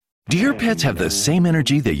Do your pets have the same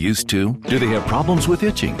energy they used to? Do they have problems with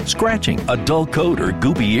itching, scratching, a dull coat, or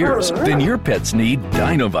goopy ears? Then your pets need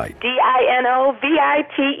Dinovite.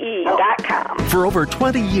 DINOVITE.com. For over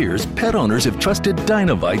 20 years, pet owners have trusted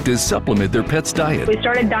Dinovite to supplement their pet's diet. We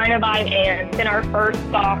started Dinovite, and in our first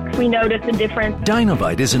box, we noticed a difference.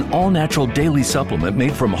 Dinovite is an all-natural daily supplement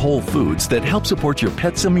made from whole foods that help support your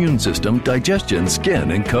pet's immune system, digestion,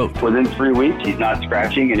 skin, and coat. Within 3 weeks, he's not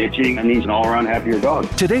scratching and itching, and he's an all-around happier dog.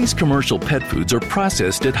 Today's commercial pet foods are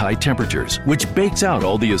processed at high temperatures, which bakes out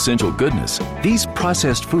all the essential goodness. These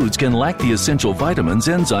processed foods can lack the essential vitamins,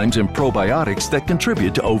 enzymes, and probiotics that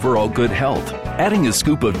contribute to overall good health. Adding a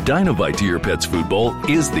scoop of Dinovite to your pet's food bowl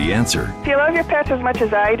is the answer. If you love your pets as much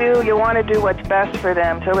as I do, you want to do what's best for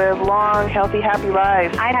them to live long, healthy, happy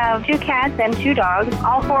lives. I have 2 cats and 2 dogs.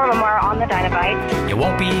 All 4 of them are on the Dinovite. You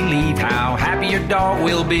won't believe how happy your dog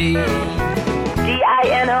will be.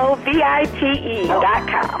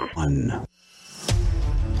 DINOVITE.com.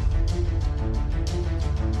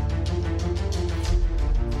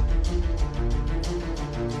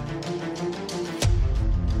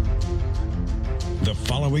 The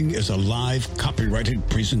following is a live copyrighted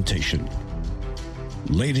presentation.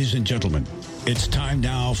 Ladies and gentlemen, it's time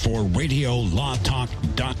now for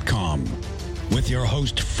RadioLawTalk.com with your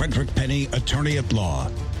host, Frederick Penny, attorney at law.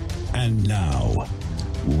 And now,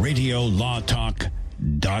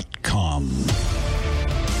 RadioLawTalk.com.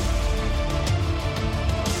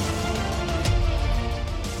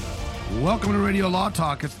 Welcome to Radio Law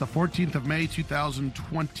Talk. It's the 14th of May,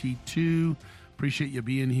 2022. Appreciate you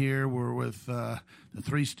being here. We're with the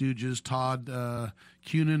Three Stooges, Todd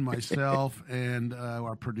Cunin, myself, and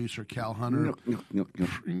our producer, Cal Hunter.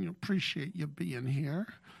 Appreciate you being here.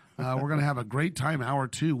 We're going to have a great time, hour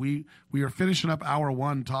 2. We are finishing up hour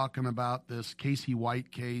 1 talking about this Casey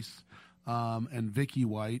White case and Vicky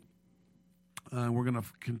White. We're going to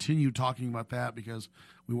continue talking about that because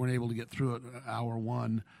we weren't able to get through it hour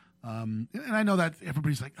 1. And I know that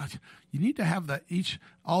everybody's like, oh, you need to have that it's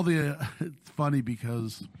funny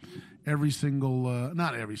because every single,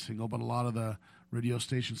 not every single, but a lot of the radio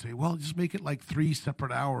stations say, well, just make it like 3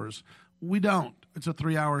 separate hours. We don't. It's a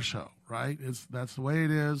 3-hour show, right? That's the way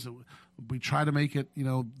it is. We try to make it,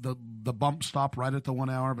 the bump stop right at the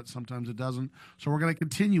 1 hour, but sometimes it doesn't. So we're going to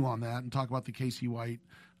continue on that and talk about the Casey White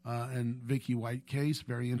and Vicky White case.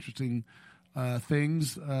 Very interesting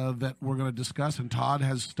things that we're going to discuss. And Todd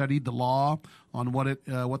has studied the law on what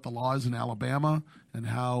the law is in Alabama and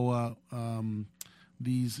how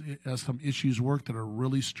these some issues work that are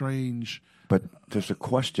really strange. But there's a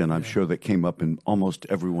question, I'm sure, that came up in almost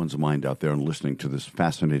everyone's mind out there and listening to this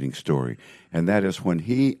fascinating story, and that is when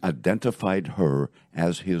he identified her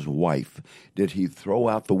as his wife, did he throw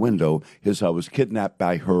out the window his I was kidnapped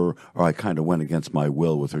by her, or I kind of went against my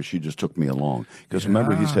will with her, she just took me along? Because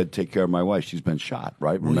remember, he said, take care of my wife, she's been shot,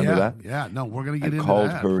 right? Remember that? Yeah, no, we're going to get into called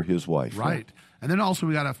that. her his wife. Right. Yeah. And then also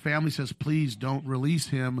we got a family says, please don't release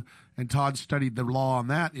him, and Todd studied the law on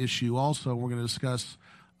that issue also. We're going to discuss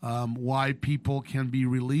why people can be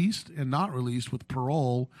released and not released with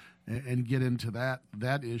parole, and get into that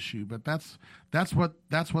issue. But that's what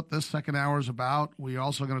this second hour is about. We're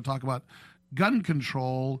also going to talk about gun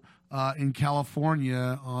control in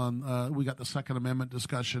California. We got the Second Amendment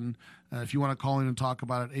discussion. If you want to call in and talk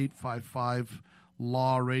about it,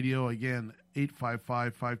 855-LAW-RADIO. Again,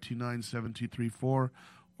 855-529-7234.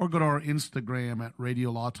 Or go to our Instagram at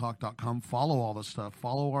RadioLawTalk.com. Follow all the stuff.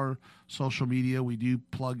 Follow our social media. We do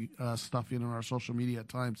plug stuff in on our social media at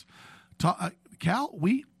times. Cal,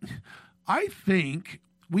 I think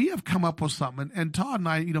we have come up with something. And Todd and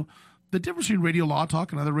I, the difference between Radio Law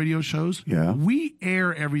Talk and other radio shows, we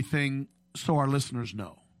air everything so our listeners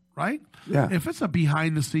know, right? Yeah. If it's a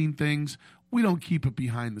behind-the-scene things, we don't keep it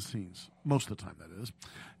behind the scenes. Most of the time, that is.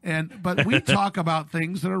 But we talk about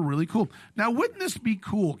things that are really cool. Now, wouldn't this be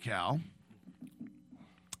cool, Cal?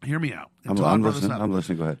 Hear me out. I'm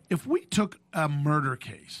listening. Go ahead. If we took a murder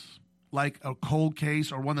case, like a cold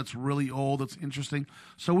case or one that's really old, that's interesting.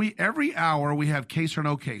 So every hour we have case or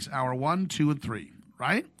no case, hour 1, 2, and 3,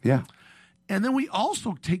 right? Yeah. And then we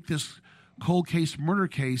also take this cold case murder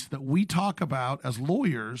case that we talk about as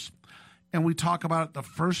lawyers, and we talk about the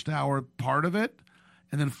first hour part of it,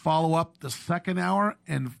 and then follow up the second hour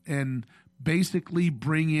and basically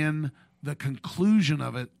bring in the conclusion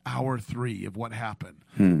of it, hour 3 of what happened.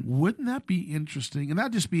 Wouldn't that be interesting? And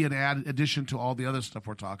that'd just be an addition to all the other stuff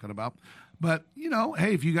we're talking about. But,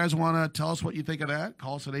 hey, if you guys want to tell us what you think of that,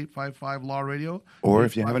 call us at 855-LAW-RADIO. Or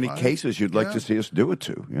if you have any cases you'd like to see us do it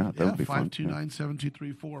to. Yeah, that would be fun.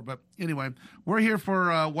 529-7234. But anyway, we're here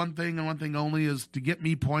for one thing and one thing only, is to get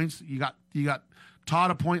me points. You got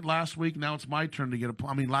Todd a point last week. Now it's my turn to get a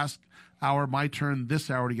point. I mean, last hour, my turn this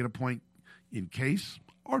hour to get a point in case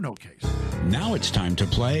or no case. Now it's time to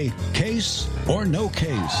play Case or No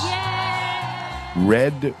Case.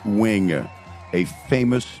 Red Wing, a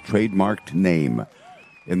famous trademarked name.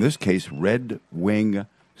 In this case, Red Wing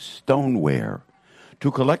Stoneware.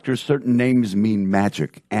 To collectors, certain names mean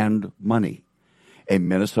magic and money. A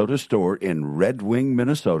Minnesota store in Red Wing,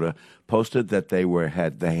 Minnesota, posted that they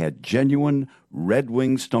had genuine Red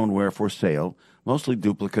Wing stoneware for sale, mostly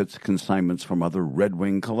duplicates, consignments from other Red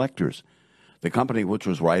Wing collectors. The company, which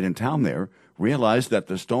was right in town there, realized that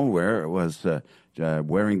the stoneware was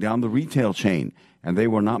wearing down the retail chain, and they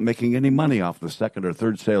were not making any money off the second or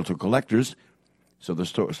third sale to collectors. So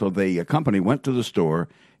the company went to the store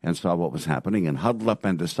and saw what was happening and huddled up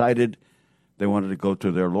and decided they wanted to go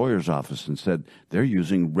to their lawyer's office and said, they're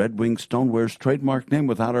using Red Wing Stoneware's trademark name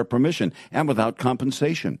without our permission and without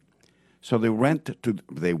compensation. So they went to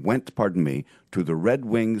the Red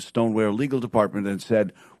Wing Stoneware legal department and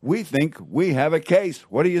said, we think we have a case.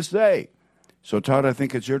 What do you say? So, Todd, I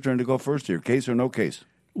think it's your turn to go first here. Case or no case?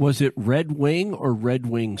 Was it Red Wing or Red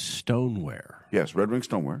Wing Stoneware? Yes, Red Wing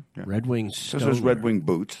Stoneware. Yeah. Red Wing Stoneware. This is Red Wing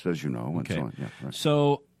boots, as you know. Okay. And so on. Yeah, right.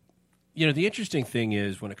 So, the interesting thing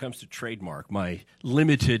is when it comes to trademark, my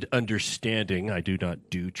limited understanding, I do not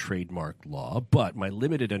do trademark law, but my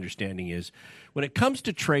limited understanding is when it comes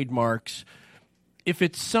to trademarks, if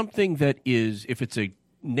it's a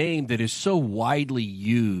name that is so widely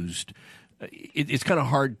used, it's kind of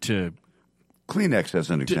hard to... Kleenex as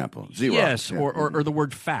an example. Xerox. Yes, yeah. or the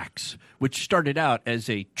word fax, which started out as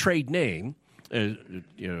a trade name, what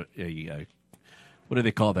do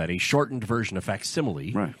they call that? A shortened version of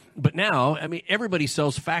facsimile. Right. But now, I mean, everybody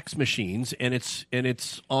sells fax machines, and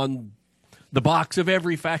it's on the box of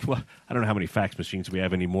every fax. Well, I don't know how many fax machines we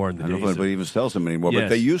have anymore in the days. I don't know if anybody even sells them anymore, Yes. but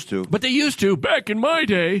they used to. But they used to back in my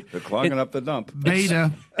day. They're clogging up the dump.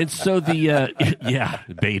 Beta. And so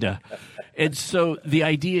beta. And so the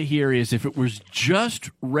idea here is if it was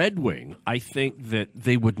just Red Wing, I think that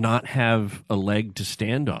they would not have a leg to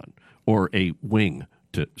stand on or a wing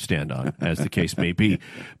to stand on, as the case may be.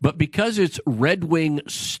 But because it's Red Wing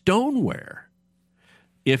Stoneware,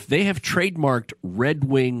 if they have trademarked Red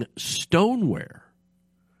Wing Stoneware,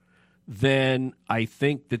 then I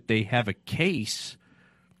think that they have a case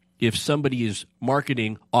if somebody is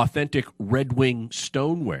marketing authentic Red Wing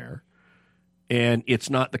Stoneware and it's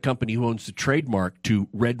not the company who owns the trademark to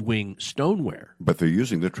Red Wing Stoneware. But they're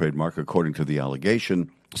using the trademark according to the allegation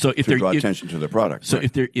to draw attention to the product. So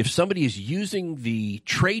right. if somebody is using the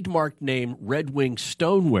trademark name Red Wing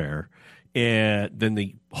Stoneware, then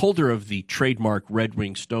the holder of the trademark Red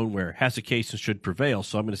Wing Stoneware has a case and should prevail.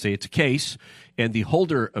 So I'm going to say it's a case, and the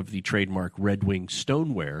holder of the trademark Red Wing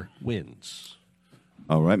Stoneware wins.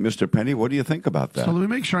 All right, Mr. Penny, what do you think about that? So let me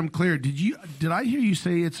make sure I'm clear. Did I hear you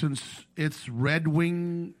say it's Red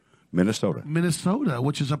Wing, Minnesota,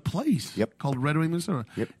 which is a place called Red Wing, Minnesota.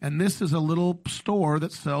 Yep. And this is a little store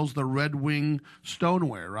that sells the Red Wing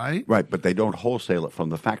Stoneware, right? Right, but they don't wholesale it from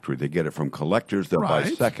the factory. They get it from collectors. They'll buy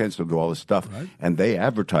seconds. They'll do all this stuff. Right. And they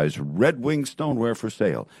advertise Red Wing Stoneware for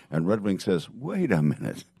sale. And Red Wing says, wait a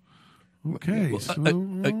minute. Okay.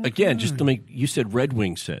 Again, just to make, you said Red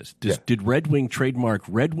Wing says. Did Red Wing trademark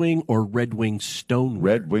Red Wing or Red Wing Stoneware?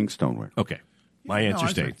 Red Wing Stoneware. Okay. My answer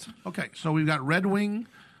stays. Okay, so we've got Red Wing.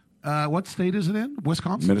 What state is it in?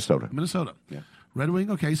 Wisconsin? Minnesota. Yeah. Red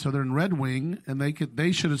Wing. Okay, so they're in Red Wing, and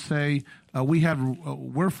they should say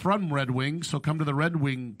we're from Red Wing, so come to the Red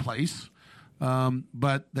Wing place.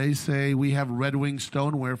 But they say we have Red Wing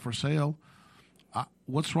Stoneware for sale.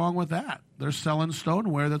 What's wrong with that? They're selling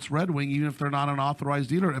stoneware that's Red Wing, even if they're not an authorized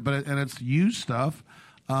dealer, and it's used stuff.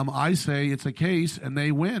 I say it's a case, and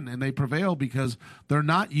they win, and they prevail because they're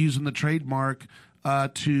not using the trademark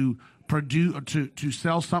to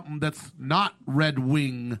sell something that's not Red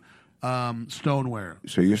Wing stoneware.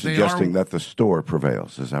 So you're suggesting that the store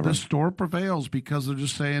prevails, is that right? The store prevails because they're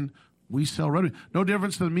just saying we sell Red Wing. No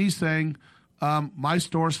difference than me saying my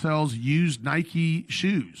store sells used Nike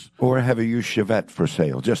shoes. Or have a used Chevette for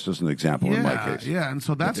sale, just as an example in my case. Yeah, and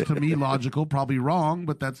so that's to me logical, probably wrong,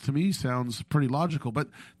 but that's to me sounds pretty logical. But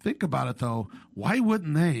think about it, though. Why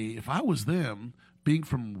wouldn't they, if I was them, being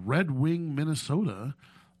from Red Wing, Minnesota,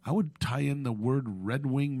 I would tie in the word Red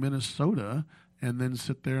Wing, Minnesota, and then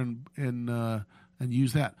sit there and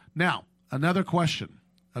use that. Now, another question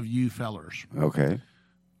of you fellers. Okay.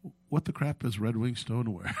 What the crap is Red Wing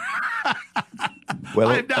Stoneware?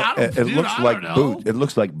 Well, it looks like boots. It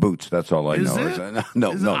looks like boots. That's all I know. Is it?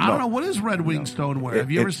 No. I don't know. What is Red Wing Stoneware? Have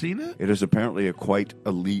you ever seen it? It is apparently a quite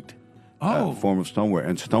elite form of stoneware.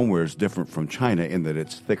 And stoneware is different from China in that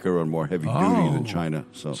it's thicker and more heavy duty than China.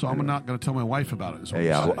 So I'm not going to tell my wife about it.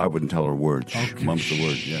 Yeah, I wouldn't tell her words. Okay. Mum's the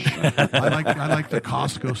word. Yeah. I like the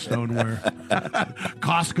Costco stoneware.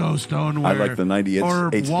 Costco stoneware. I like the 98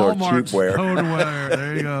 star Walmart cheapware. Stoneware.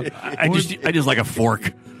 There you go. I just like a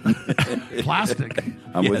fork. Plastic.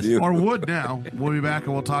 I'm with you. Or wood now. We'll be back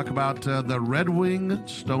and we'll talk about the Red Wing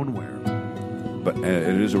stoneware. But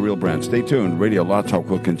it is a real brand. Stay tuned. Radio Law Talk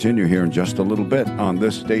will continue here in just a little bit on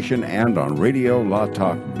this station and on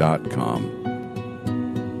RadioLawTalk.com.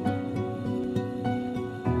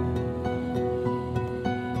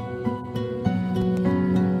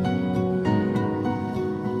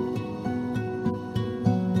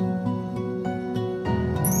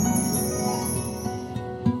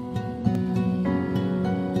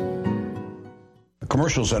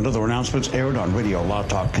 Commercials and other announcements aired on Radio Law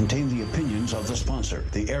Talk contain the opinions of the sponsor.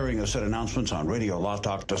 The airing of said announcements on Radio Law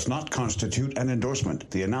Talk does not constitute an endorsement.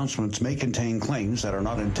 The announcements may contain claims that are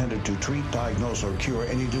not intended to treat, diagnose, or cure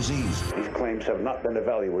any disease. These claims have not been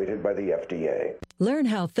evaluated by the FDA. Learn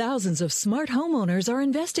how thousands of smart homeowners are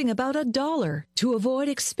investing about $1 to avoid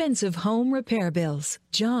expensive home repair bills.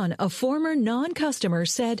 John, a former non-customer,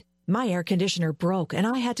 said, "My air conditioner broke and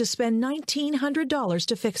I had to spend $1,900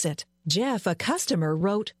 to fix it." Jeff, a customer,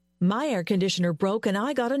 wrote, "My air conditioner broke and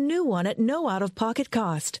I got a new one at no out-of-pocket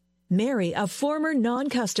cost." Mary, a former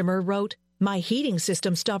non-customer, wrote, "My heating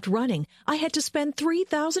system stopped running. I had to spend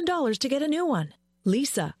 $3,000 to get a new one."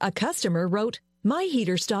 Lisa, a customer, wrote, "My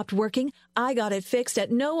heater stopped working. I got it fixed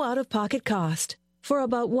at no out-of-pocket cost." For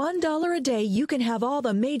about $1 a day, you can have all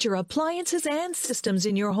the major appliances and systems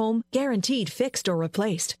in your home guaranteed fixed or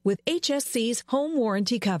replaced with HSC's home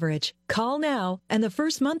warranty coverage. Call now, and the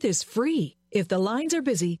first month is free. If the lines are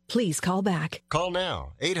busy, please call back. Call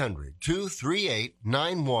now,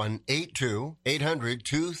 800-238-9182,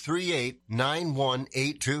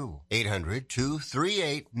 800-238-9182,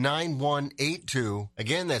 800-238-9182.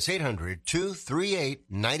 Again, that's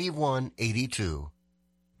 800-238-9182.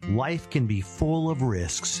 Life can be full of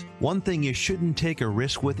risks. One thing you shouldn't take a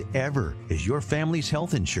risk with ever is your family's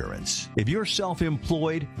health insurance. If you're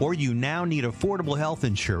self-employed or you now need affordable health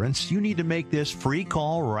insurance, you need to make this free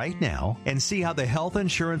call right now and see how the Health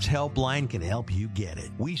Insurance Helpline can help you get it.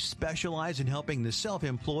 We specialize in helping the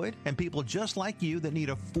self-employed and people just like you that need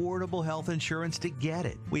affordable health insurance to get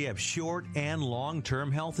it. We have short and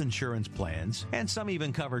long-term health insurance plans, and some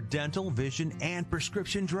even cover dental, vision, and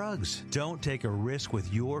prescription drugs. Don't take a risk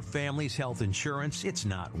with your family's health insurance. It's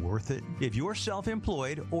not worth it. If you're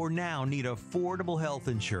self-employed or now need affordable health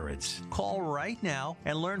insurance, call right now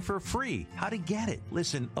and learn for free how to get it.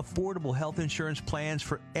 Listen, affordable health insurance plans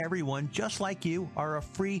for everyone just like you are a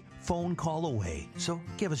free phone call away. So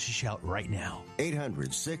give us a shout right now.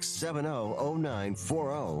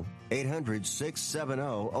 800-670-0940.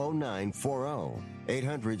 800-670-0940.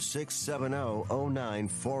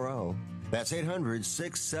 800-670-0940. That's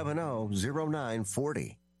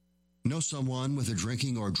 800-670-0940. Know someone with a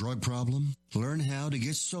drinking or drug problem? Learn how to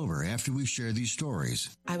get sober after we share these stories.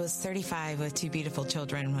 I was 35 with two beautiful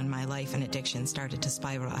children when my life and addiction started to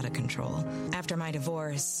spiral out of control. After my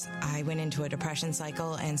divorce, I went into a depression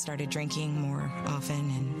cycle and started drinking more often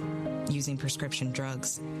and using prescription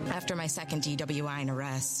drugs. After my second DWI and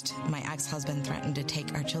arrest, my ex-husband threatened to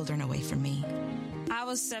take our children away from me. I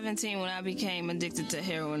was 17 when I became addicted to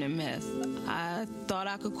heroin and meth. I thought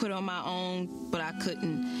I could quit on my own, but I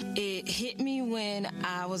couldn't. It hit me when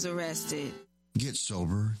I was arrested. Get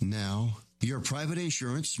sober now. Your private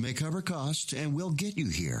insurance may cover costs and we'll get you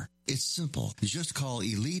here. It's simple. Just call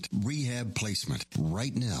Elite Rehab Placement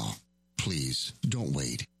right now. Please, don't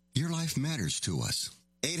wait. Your life matters to us.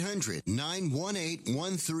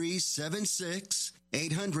 800-918-1376.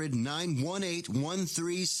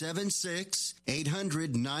 800-918-1376.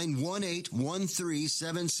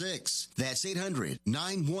 800-918-1376. That's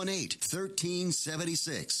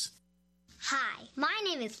 800-918-1376. Hi, my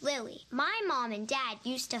name is Lily. My mom and dad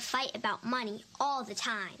used to fight about money all the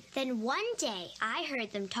time. Then one day, I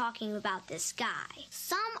heard them talking about this guy,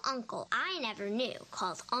 some uncle I never knew,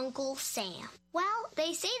 called Uncle Sam. Well,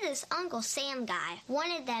 they say this Uncle Sam guy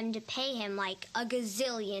wanted them to pay him like $1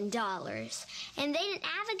 gazillion, and they didn't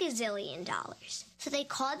have $1 gazillion. So they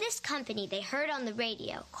called this company they heard on the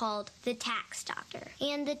radio called the Tax Doctor.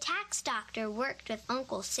 And the Tax Doctor worked with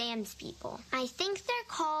Uncle Sam's people. I think they're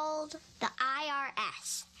called the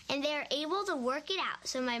IRS. And they're able to work it out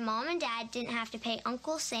so my mom and dad didn't have to pay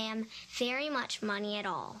Uncle Sam very much money at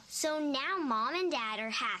all. So now mom and dad are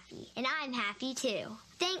happy, and I'm happy too.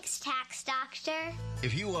 Thanks, Tax Doctor.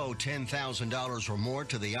 If you owe $10,000 or more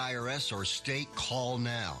to the IRS or state, call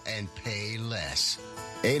now and pay less.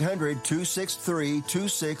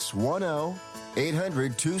 800-263-2610.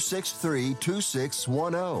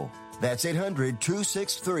 800-263-2610. That's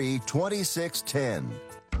 800-263-2610.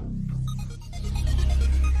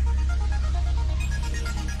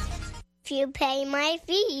 If you pay my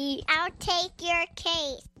fee, I'll take your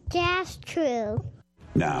case. That's true.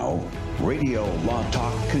 Now, Radio Law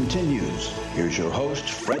Talk continues. Here's your host,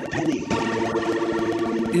 Fred Penny.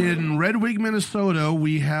 In Red Wing, Minnesota,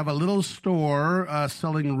 we have a little store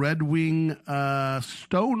selling Red Wing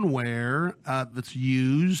stoneware that's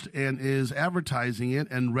used and is advertising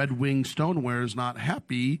it, and Red Wing Stoneware is not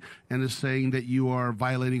happy and is saying that you are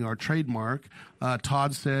violating our trademark.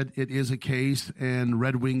 Todd said it is a case and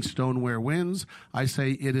Red Wing Stoneware wins. I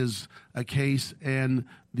say it is a case and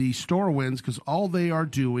the store wins because all they are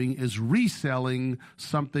doing is reselling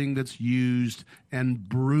something that's used, and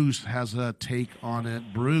Bruce has a take on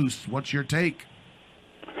it. Bruce, what's your take?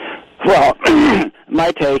 Well,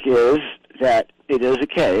 my take is that it is a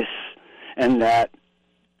case and that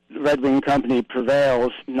Red Wing Company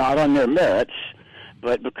prevails not on their merits,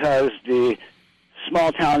 but because the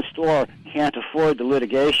small town store can't afford the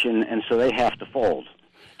litigation, and so they have to fold,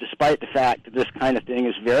 despite the fact that this kind of thing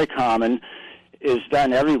is very common, is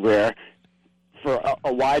done everywhere for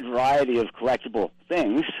a wide variety of collectible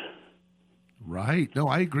things. Right. No,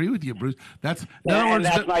 I agree with you, Bruce. That's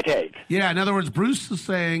my take. Yeah, in other words, Bruce is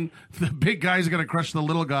saying the big guy's going to crush the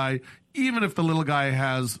little guy, even if the little guy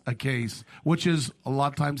has a case, which is a lot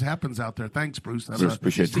of times happens out there. Thanks, Bruce. That's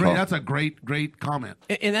a great comment.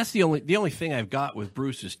 And that's the only thing I've got with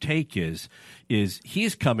Bruce's take is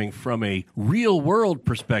he's coming from a real world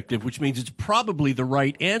perspective, which means it's probably the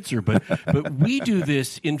right answer. But we do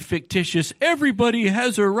this in fictitious. Everybody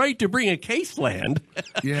has a right to bring a case land.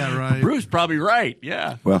 Yeah, right. Bruce probably right.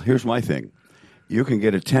 Yeah. Well, here's my thing. You can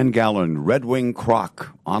get a 10-gallon Red Wing crock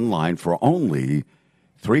online for only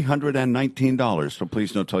 $319. So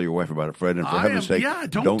please don't tell your wife about it, Fred. And for heaven's sake,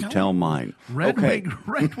 don't tell mine. Red Wing.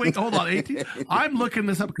 Hold on, 18. I'm looking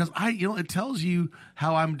this up because it tells you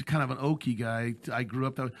how I'm kind of an Okie guy. I grew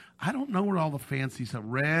up that way. I don't know where all the fancy stuff.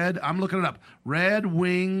 I'm looking it up. Red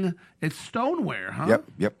Wing. It's stoneware, huh?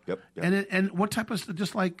 Yep. And what type of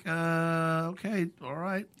just like okay, all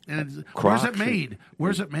right. And where's it made?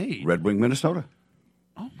 Where's it made? Red Wing, Minnesota.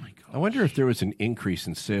 Oh my God. I wonder if there was an increase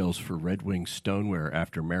in sales for Red Wing stoneware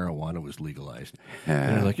after marijuana was legalized.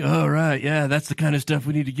 And they're like, oh, right, yeah, that's the kind of stuff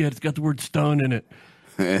we need to get. It's got the word stone in it.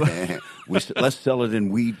 Let's sell it in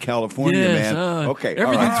Weed, California, man. Okay,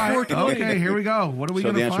 everything's $4.20. Okay, here we go. What are we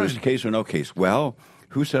going to find? So the answer is case or no case. Well,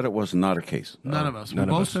 who said it was not a case? None of us. We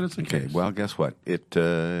both said it's a case. Okay, well, guess what? It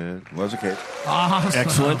was a case. Awesome.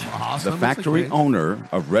 Excellent. The factory owner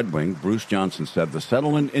of Red Wing, Bruce Johnson, said the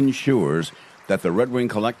settlement ensures that the Red Wing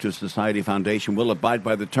Collectors Society Foundation will abide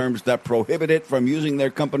by the terms that prohibit it from using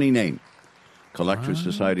their company name. Collectors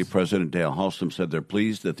Society President Dale Halston said they're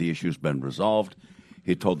pleased that the issue's been resolved.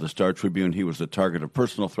 He told the Star Tribune he was the target of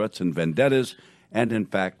personal threats and vendettas, and in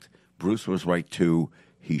fact, Bruce was right too.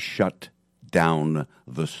 He shut down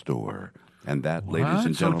the store. And that, ladies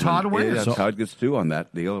and gentlemen, so Todd wins. Todd gets 2 on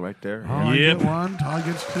that deal right there. I get 1. Todd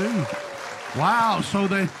gets 2. Wow, so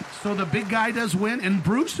the big guy does win, and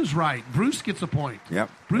Bruce is right. Bruce gets a point.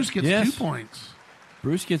 Yep. Bruce gets 2 points.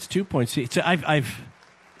 Bruce gets 2 points. See, so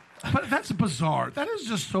But that's bizarre. That is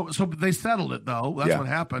just so they settled it, though. That's what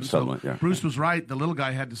happened. Bruce was right. The little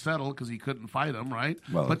guy had to settle because he couldn't fight him, right?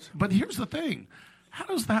 Well, but here's the thing. How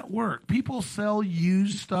does that work? People sell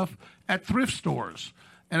used stuff at thrift stores.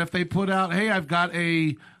 And if they put out, hey, I've got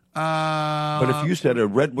a... but if you said a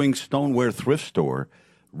Red Wing stoneware thrift store...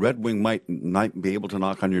 Red Wing might be able to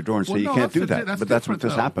knock on your door and say you can't do that. But that's what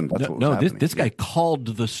just happened. That's what was happening. This guy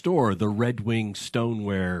called the store the Red Wing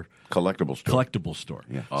Stoneware Collectible Store.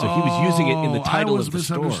 Yeah. So he was using it in the title of the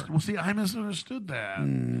store. Well, see, I misunderstood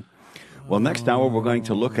that. Well, next hour we're going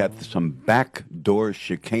to look at some backdoor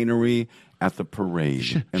chicanery at the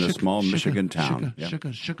parade in a small Michigan town.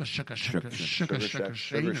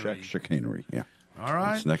 Chicanery. Yeah. All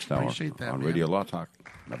right. It's next hour on Radio Law Talk.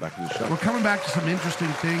 Now back to the show. We're coming back to some interesting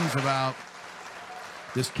things about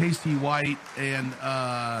this Casey White and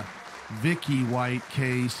Vicky White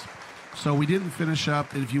case. So we didn't finish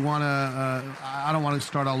up. And if you want to, I don't want to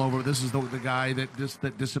start all over. This is the guy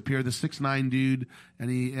that disappeared, the 6'9" dude,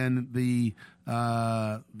 and the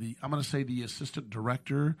I'm going to say the assistant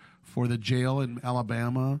director for the jail in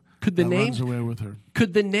Alabama. Could the names runs away with her?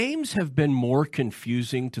 Could the names have been more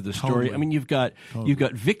confusing to the story? Totally. I mean, you've got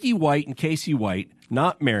Vicky White and Casey White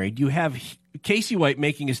not married. You have Casey White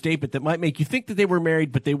making a statement that might make you think that they were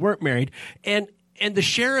married, but they weren't married. And and the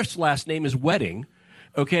sheriff's last name is Wedding.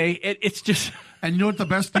 Okay, it's just. And you know what the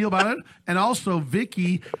best deal about it? And also,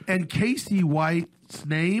 Vicky and Casey White's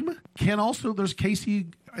name there's Casey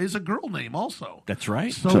is a girl name also. That's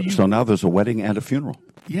right. So now there's a wedding and a funeral.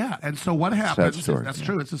 Yeah, and so what happens? Sad story. That's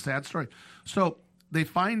true. It's a sad story. So they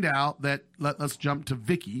find out that let's jump to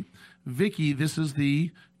Vicky. Vicky, this is the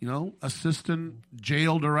assistant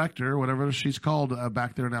jail director, whatever she's called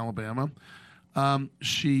back there in Alabama.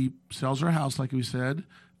 She sells her house, like we said.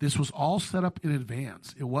 This was all set up in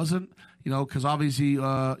advance. It wasn't, because obviously,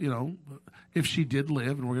 if she did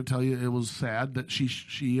live, and we're going to tell you it was sad that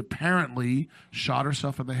she apparently shot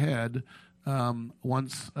herself in the head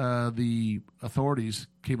once the authorities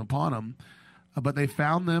came upon them. But they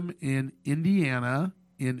found them in Indiana,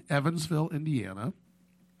 in Evansville, Indiana.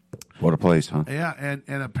 What a place, huh? Yeah, and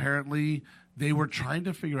apparently they were trying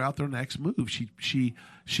to figure out their next move. She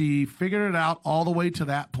figured it out all the way to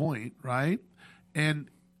that point, right? And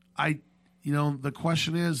the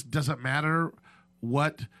question is, does it matter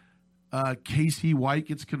what Casey White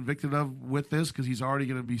gets convicted of with this? Because he's already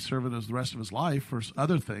going to be serving the rest of his life for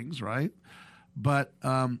other things, right? But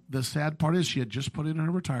the sad part is she had just put in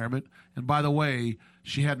her retirement. And by the way,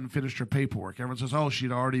 she hadn't finished her paperwork. Everyone says, oh,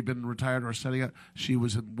 she'd already been retired or setting up. She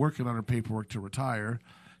was working on her paperwork to retire.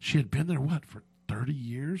 She had been there, for 30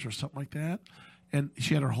 years or something like that? And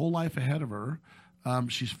she had her whole life ahead of her.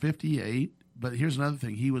 She's 58. But here's another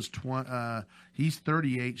thing. He's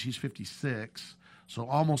 38. She's 56. So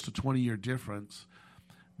almost a 20-year difference.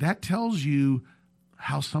 That tells you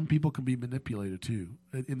how some people can be manipulated too.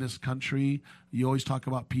 In this country, you always talk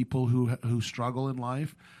about people who struggle in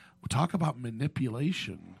life. We talk about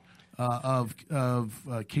manipulation of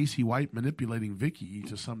Casey White manipulating Vicky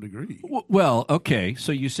to some degree. Well, okay,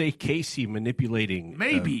 so you say Casey manipulating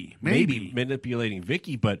maybe manipulating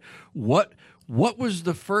Vicky, but what was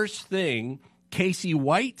the first thing Casey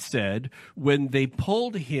White said when they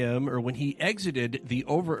pulled him, or when he exited the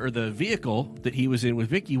vehicle that he was in with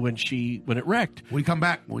Vicky when it wrecked? When we come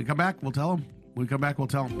back, we'll tell him. We'll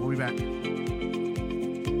be back.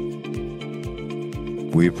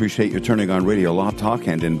 We appreciate you turning on Radio Law Talk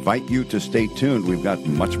and invite you to stay tuned. We've got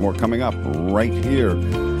much more coming up right here.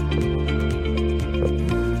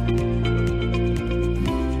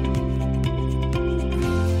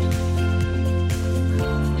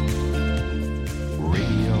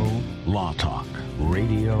 Law Talk.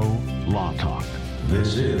 Radio Law Talk.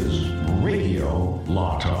 This is Radio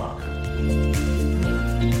Law Talk.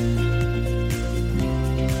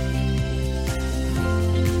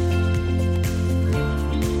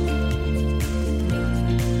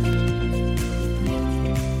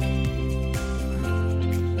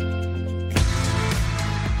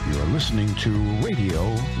 You're listening to Radio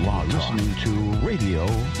Law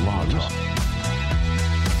Talk.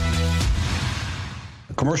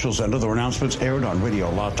 Commercials and other announcements aired on Radio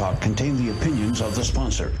Law Talk contain the opinions of the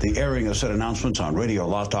sponsor. The airing of said announcements on Radio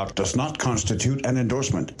Law Talk does not constitute an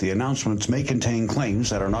endorsement. The announcements may contain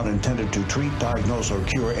claims that are not intended to treat, diagnose, or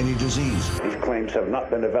cure any disease. These claims have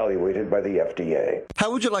not been evaluated by the FDA.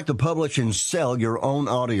 How would you like to publish and sell your own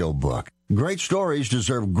audiobook? Great stories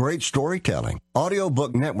deserve great storytelling.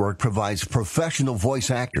 Audiobook Network provides professional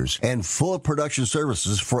voice actors and full production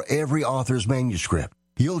services for every author's manuscript.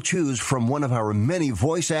 You'll choose from one of our many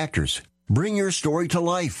voice actors. Bring your story to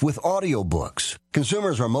life with audiobooks.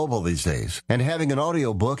 Consumers are mobile these days, and having an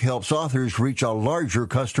audiobook helps authors reach a larger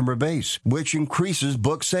customer base, which increases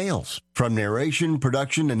book sales. From narration,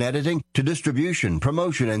 production, and editing to distribution,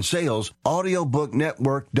 promotion, and sales, Audiobook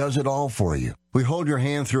Network does it all for you. We hold your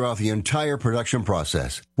hand throughout the entire production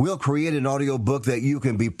process. We'll create an audiobook that you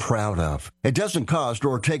can be proud of. It doesn't cost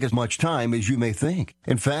or take as much time as you may think.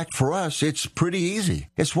 In fact, for us, it's pretty easy.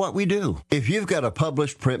 It's what we do. If you've got a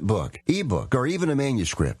published print book, ebook, or even a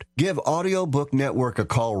manuscript, give Audiobook Network a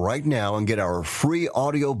call right now and get our free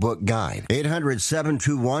audiobook guide.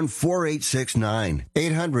 800-721-4869.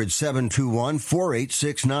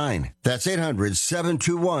 800-721-4869. That's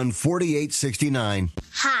 800-721-4869.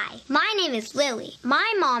 Hi, my name is Lily.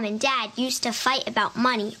 My mom and dad used to fight about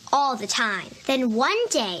money all the time. Then one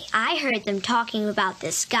day, I heard them talking about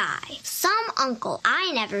this guy, some uncle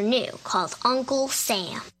I never knew, called Uncle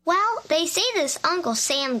Sam. Well, they say this Uncle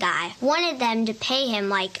Sam guy wanted them to pay him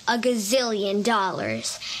like $1 gazillion,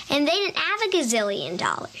 and they didn't have $1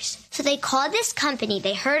 gazillion. So they called this company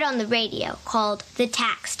they heard on the radio called the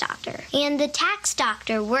Tax Doctor. And the Tax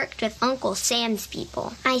Doctor worked with Uncle Sam's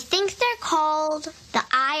people. I think they're called the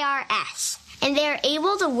IRS. And they were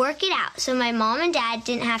able to work it out so my mom and dad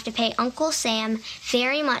didn't have to pay Uncle Sam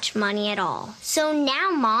very much money at all. So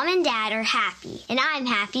now Mom and Dad are happy, and I'm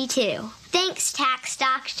happy too. Thanks, Tax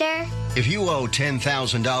Doctor. If you owe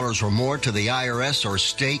 $10,000 or more to the IRS or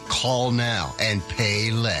state, call now and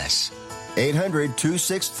pay less.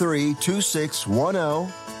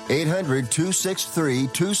 800-263-2610.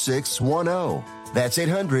 800-263-2610. That's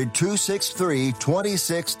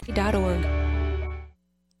 800-263-2610.org.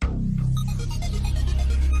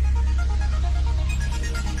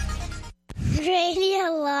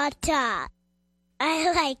 Radio Law Talk.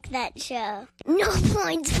 I like that show. No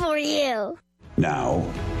points for you. Now,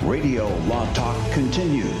 Radio Law Talk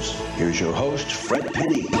continues. Here's your host, Fred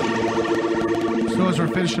Penny. So as we're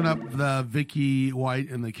finishing up the Vicky White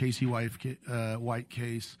and the Casey White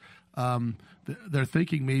case, they're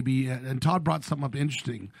thinking maybe, and Todd brought something up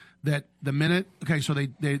interesting, that the minute, so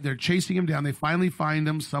they're chasing him down. They finally find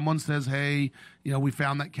him. Someone says, hey, we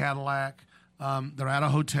found that Cadillac. They're at a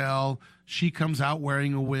hotel. She comes out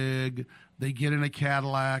wearing a wig. They get in a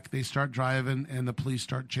Cadillac. They start driving, and the police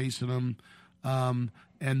start chasing them. And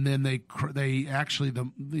then they actually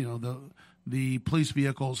the police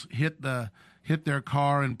vehicles hit their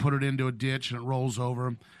car and put it into a ditch, and it rolls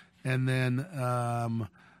over. And then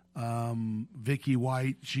Vicky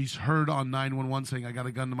White, she's heard on 911 saying, "I got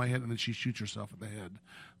a gun to my head," and then she shoots herself in the head.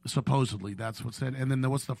 Supposedly, that's what's said. And then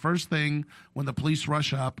what's the first thing when the police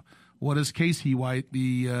rush up? What does Casey White,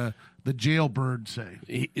 the jailbird, say?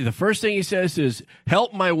 The first thing he says is,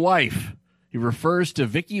 "Help my wife." He refers to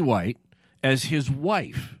Vicky White as his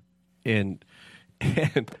wife, and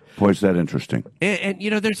boy, is that interesting. And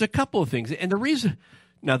there's a couple of things, and the reason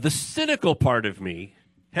now the cynical part of me,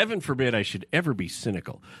 heaven forbid I should ever be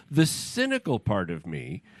cynical. The cynical part of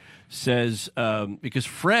me says because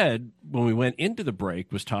Fred, when we went into the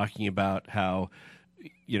break, was talking about how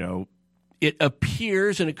it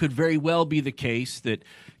appears, and it could very well be the case, that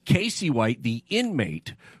Casey White, the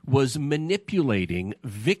inmate, was manipulating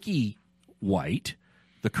Vicky White,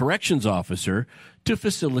 the corrections officer, to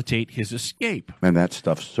facilitate his escape. And that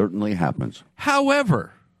stuff certainly happens.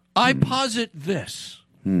 However, I posit this.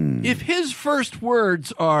 If his first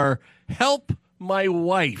words are, "Help my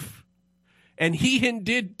wife," and he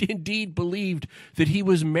indeed believed that he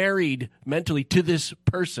was married mentally to this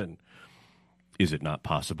person, is it not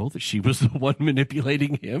possible that she was the one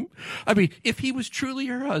manipulating him? I mean, if he was truly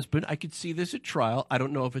her husband, I could see this at trial. I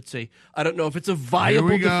don't know if it's a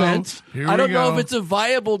viable defense. I don't know if it's a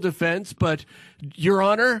viable defense, but Your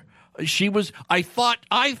Honor, I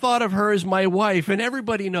thought of her as my wife, and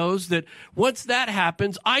everybody knows that once that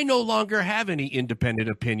happens, I no longer have any independent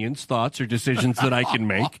opinions, thoughts, or decisions that I can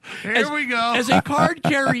make. Here we go. As a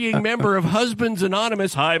card-carrying member of Husbands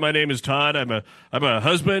Anonymous, hi, my name is Todd. I'm a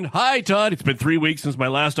husband. Hi, Todd. It's been 3 weeks since my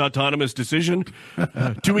last autonomous decision.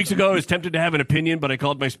 2 weeks ago, I was tempted to have an opinion, but I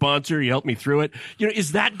called my sponsor. He helped me through it.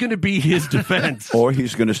 Is that going to be his defense? Or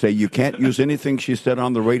he's going to say, "You can't use anything she said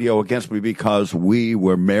on the radio against me because we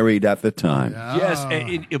were married at the time." Yeah. Yes,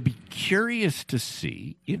 and it'll be interesting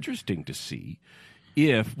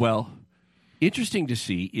to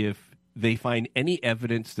see if they find any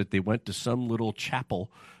evidence that they went to some little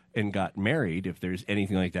chapel and got married, if there's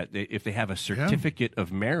anything like that, if they have a certificate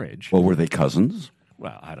of marriage. Well, were they cousins?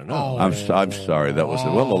 Well, I don't know. I'm sorry. That was the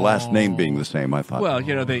last name being the same, I thought. Well,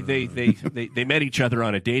 they met each other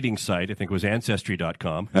on a dating site. I think it was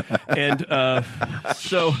Ancestry.com. And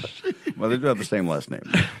so... Well, they do have the same last name.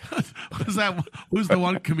 Who's the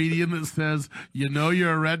one comedian that says, you're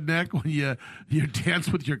a redneck when you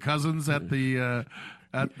dance with your cousins at the...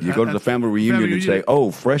 You go to the family reunion and say,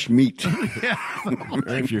 "Oh, fresh meat."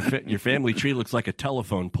 If your family tree looks like a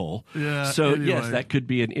telephone pole. Yeah, so anyway. Yes, that could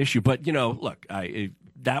be an issue. But look,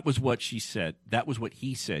 that was what she said. That was what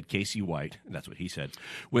he said. Casey White. That's what he said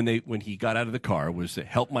when he got out of the car was to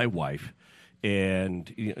help my wife.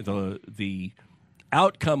 And the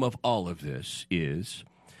outcome of all of this is,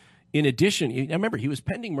 in addition, I remember he was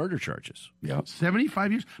pending murder charges. Yeah,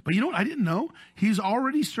 75 years. But you know what I didn't know? He's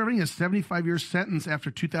already serving a 75-year sentence after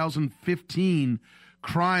 2015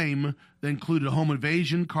 crime that included a home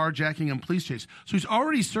invasion, carjacking, and police chase. So he's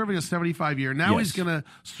already serving a 75-year. Now he's going to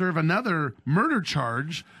serve another murder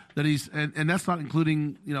charge that and that's not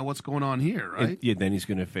including what's going on here, right? And then he's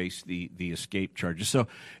going to face the escape charges. So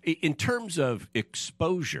in terms of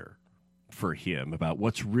exposure for him about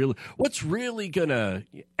what's really going to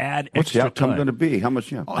add extra time. What's the outcome going to be? How much?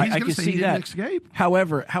 Yeah, I can see that. Escape.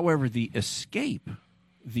 However, the escape,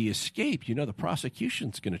 the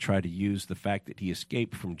prosecution's going to try to use the fact that he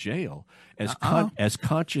escaped from jail as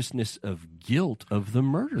consciousness of guilt of the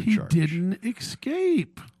murder charge. He didn't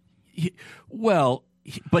escape.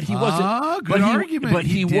 But he wasn't. Good argument. But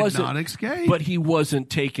he did wasn't. not escape. But he wasn't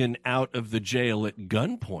taken out of the jail at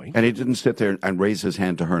gunpoint. And he didn't sit there and raise his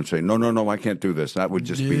hand to her and say, "No, I can't do this." That would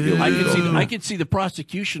just be illegal. I could see the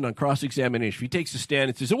prosecution on cross-examination. If he takes a stand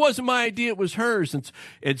and says, "It wasn't my idea; it was hers,"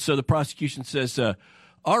 and so the prosecution says,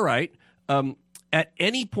 "All right, at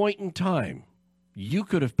any point in time, you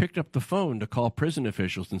could have picked up the phone to call prison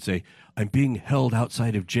officials and say, 'I'm being held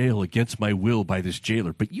outside of jail against my will by this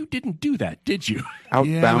jailer,' but you didn't do that, did you?"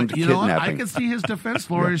 Outbound kidnapping. know what? I can see his defense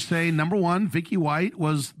lawyers say, number one, Vicky White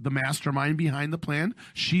was the mastermind behind the plan.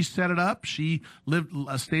 She set it up. She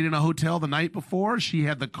stayed in a hotel the night before. She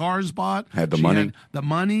had the cars bought. Had the she money. Had the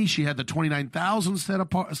money. She had the $29,000 set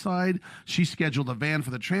aside. She scheduled a van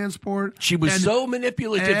for the transport. She was so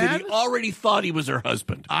manipulative that he already thought he was her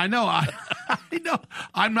husband. I know. I know.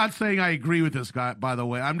 I'm not saying I agree with this guy, by the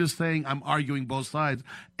way. I'm just saying I'm arguing both sides.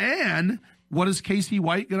 And what is Casey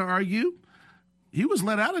White going to argue? He was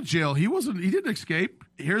let out of jail. He didn't escape.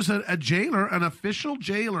 Here's a jailer, an official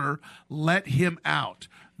jailer, let him out.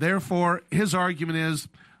 Therefore, his argument is,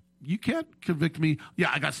 you can't convict me.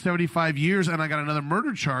 Yeah, I got 75 years and I got another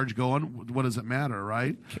murder charge going. What does it matter,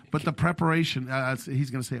 right? But the preparation,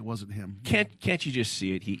 he's going to say it wasn't him. Can't you just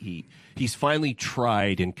see it? He's finally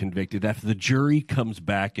tried and convicted. After the jury comes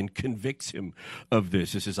back and convicts him of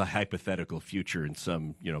this is a hypothetical future in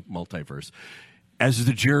some multiverse. As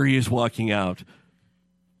the jury is walking out,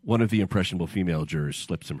 one of the impressionable female jurors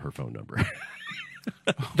slips him her phone number.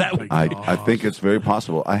 I think it's very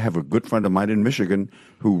possible. I have a good friend of mine in Michigan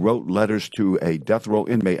who wrote letters to a death row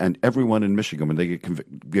inmate, and everyone in Michigan, when they get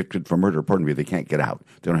convicted for murder, they can't get out.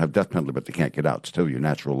 They don't have death penalty, but they can't get out. It's still your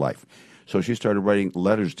natural life. So she started writing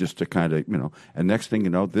letters just to kind of, and next thing you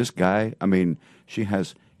know, this guy,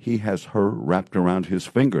 he has her wrapped around his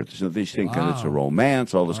finger. So they think that it's a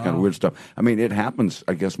romance, all this kind of weird stuff. It happens,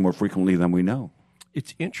 I guess, more frequently than we know.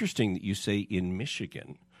 It's interesting that you say in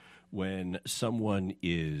Michigan, when someone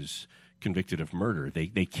is convicted of murder,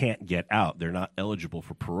 they can't get out. They're not eligible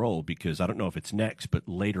for parole because I don't know if it's next, but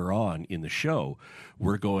later on in the show,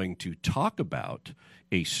 we're going to talk about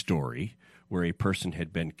a story where a person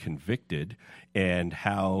had been convicted and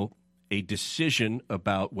how a decision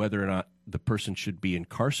about whether or not the person should be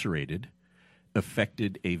incarcerated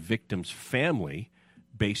affected a victim's family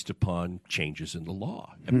based upon changes in the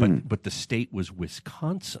law. But the state was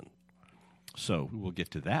Wisconsin. So we'll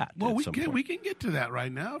get to that. Well, we can get to that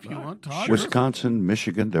right now if you want, Todd. Wisconsin,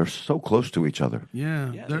 Michigan, they're so close to each other.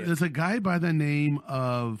 Yeah. There's a guy by the name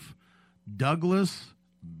of Douglas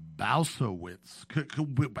Balsowitz.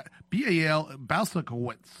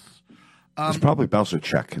 Balsowitz. It's probably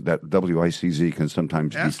Balsachek. That WICZ can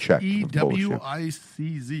sometimes be checked.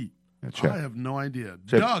 SEWICZ. I have no idea.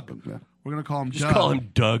 Doug. We're going to call him Doug. Just call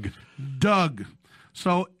him Doug. Doug.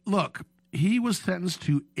 So, look, he was sentenced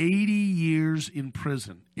to 80 years in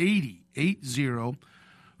prison, 80,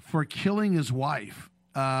 for killing his wife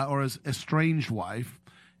or his estranged wife.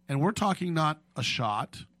 And we're talking not a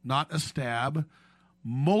shot, not a stab,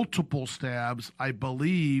 multiple stabs, I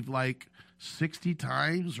believe, like 60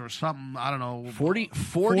 times or something. I don't know.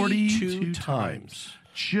 42 times.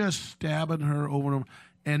 Just stabbing her over and over.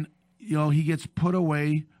 And, he gets put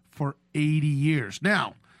away for 80 years.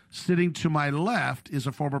 Now, sitting to my left is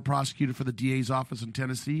a former prosecutor for the DA's office in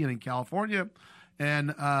Tennessee and in California,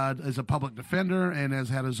 and is a public defender and has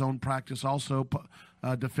had his own practice also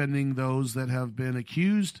defending those that have been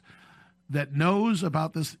accused, that knows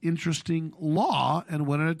about this interesting law and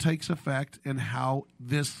when it takes effect and how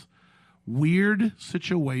this weird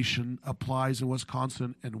situation applies in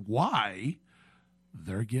Wisconsin and why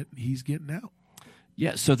he's getting out.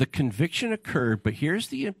 Yeah, so the conviction occurred, but here's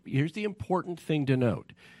the important thing to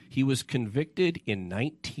note. He was convicted in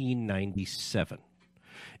 1997.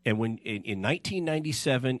 And when in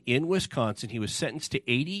 1997 in Wisconsin, he was sentenced to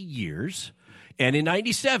 80 years. And in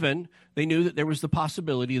 97, they knew that there was the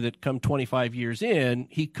possibility that come 25 years in,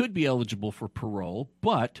 he could be eligible for parole.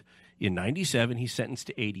 But in 97, he's sentenced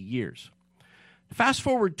to 80 years. Fast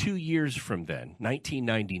forward 2 years from then,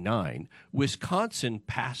 1999, Wisconsin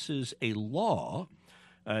passes a law.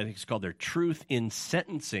 I think it's called their Truth in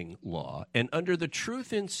Sentencing Law. And under the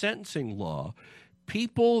Truth in Sentencing Law,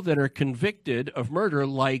 people that are convicted of murder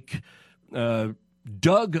like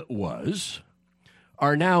Doug was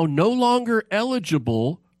are now no longer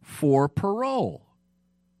eligible for parole.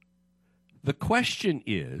 The question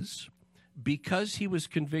is, because he was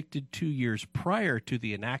convicted 2 years prior to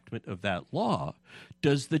the enactment of that law,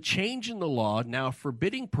 does the change in the law now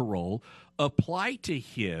forbidding parole apply to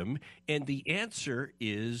him? And the answer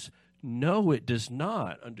is no, it does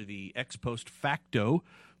not. Under the ex post facto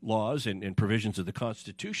laws and provisions of the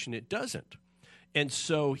Constitution, it doesn't. And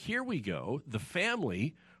so here we go. The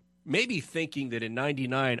family maybe thinking that in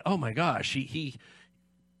 99, oh my gosh, he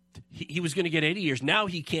was going to get 80 years. Now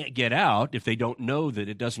he can't get out if they don't know that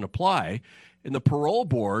it doesn't apply. And the parole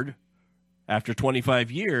board, after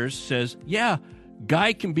 25 years, says, yeah,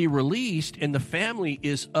 guy can be released, and the family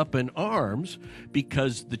is up in arms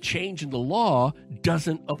because the change in the law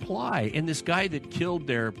doesn't apply. And this guy that killed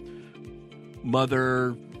their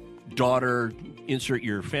mother, daughter, insert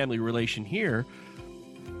your family relation here,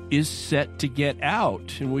 is set to get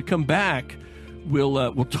out. And when we come back,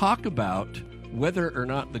 we'll talk about whether or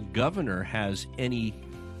not the governor has any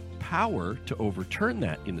power to overturn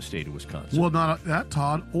that in the state of Wisconsin. Well, not that,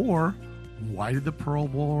 Todd, or why did the parole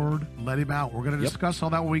board let him out? We're going to discuss all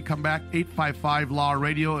that when we come back. 855 Law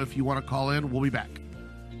Radio. If you want to call in, we'll be back.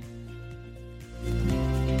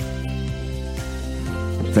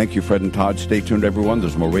 Thank you, Fred and Todd. Stay tuned, everyone.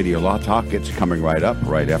 There's more Radio Law Talk. It's coming right up,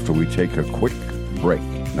 right after we take a quick break.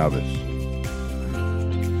 Now this.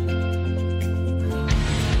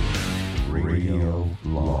 Radio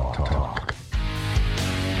Law Talk.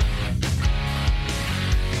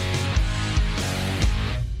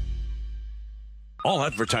 All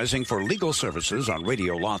advertising for legal services on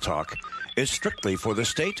Radio Law Talk is strictly for the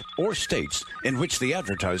state or states in which the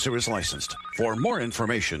advertiser is licensed. For more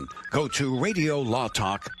information, go to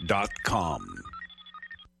radiolawtalk.com.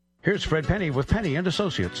 Here's Fred Penny with Penny and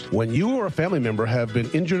Associates. When you or a family member have been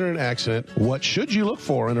injured in an accident, what should you look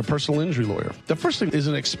for in a personal injury lawyer? The first thing is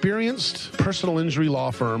an experienced personal injury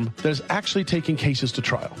law firm that is actually taking cases to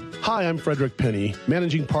trial. Hi, I'm Frederick Penny,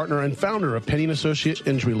 managing partner and founder of Penny & Associate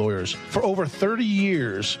Injury Lawyers. For over 30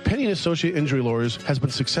 years, Penny & Associate Injury Lawyers has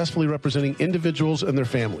been successfully representing individuals and their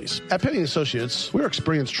families. At Penny & Associates, we're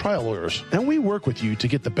experienced trial lawyers, and we work with you to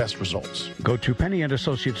get the best results. Go to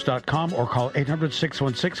PennyandAssociates.com or call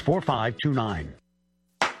 800-616-4529. I've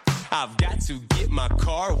got to get my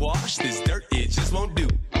car washed. This dirt, it just won't do.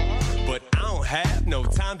 But I don't have no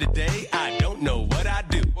time today. I don't know what I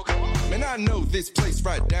do. Man, I know this place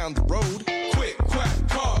right down the road. Quick, Quack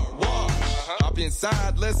Car Wash. Hop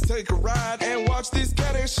inside, let's take a ride and watch this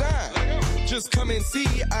cat and shine. Just come and see,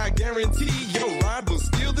 I guarantee your ride will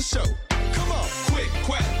steal the show. Come on, Quick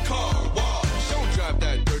Quack Car Wash. Don't drive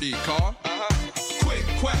that dirty car. Quick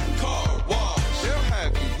Quack Car Wash. They'll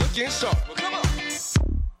have you looking sharp. Come on.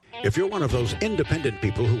 If you're one of those independent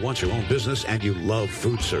people who wants your own business and you love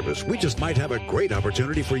food service, we just might have a great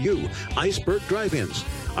opportunity for you. Iceberg Drive-Ins.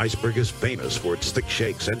 Iceberg is famous for its thick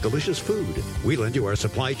shakes and delicious food. We lend you our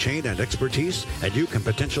supply chain and expertise, and you can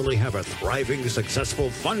potentially have a thriving,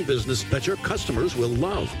 successful, fun business that your customers will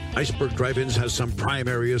love. Iceberg Drive-Ins has some prime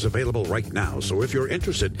areas available right now, so if you're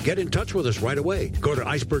interested, get in touch with us right away. Go to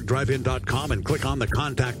icebergdrivein.com and click on the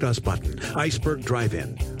Contact Us button. Iceberg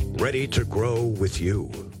Drive-In, ready to grow with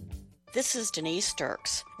you. This is Denise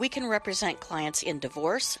Dirks. We can represent clients in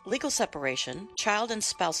divorce, legal separation, child and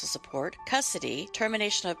spousal support, custody,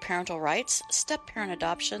 termination of parental rights, step-parent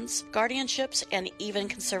adoptions, guardianships, and even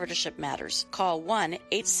conservatorship matters. Call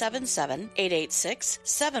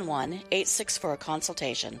 1-877-886-7186 for a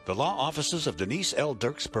consultation. The law offices of Denise L.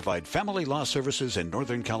 Dirks provide family law services in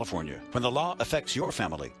Northern California. When the law affects your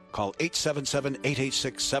family, call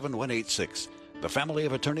 877-886-7186. The family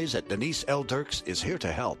of attorneys at Denise L. Dirks is here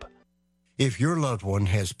to help. If your loved one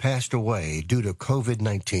has passed away due to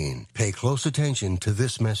COVID-19, pay close attention to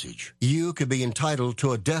this message. You could be entitled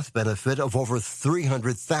to a death benefit of over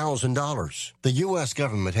 $300,000. The U.S.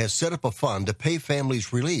 government has set up a fund to pay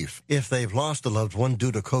families relief if they've lost a loved one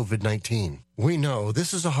due to COVID-19. We know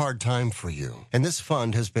this is a hard time for you, and this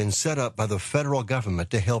fund has been set up by the federal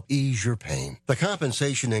government to help ease your pain. The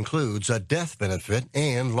compensation includes a death benefit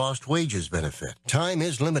and lost wages benefit. Time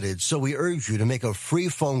is limited, so we urge you to make a free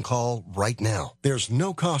phone call right now. There's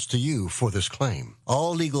no cost to you for this claim.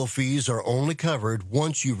 All legal fees are only covered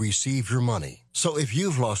once you receive your money. So if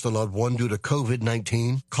you've lost a loved one due to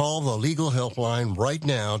COVID-19, call the legal helpline right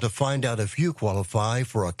now to find out if you qualify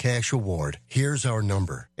for a cash award. Here's our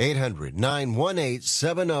number,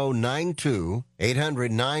 800-918-7092,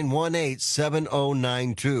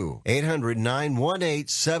 800-918-7092,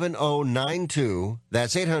 800-918-7092.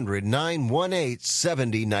 That's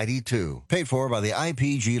 800-918-7092. Paid for by the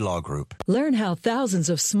IPG Law Group. Learn how thousands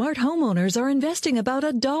of smart homeowners are investing about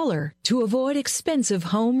 $1 to avoid expensive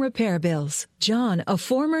home repair bills. John, a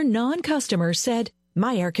former non-customer, said,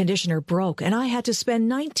 "My air conditioner broke and I had to spend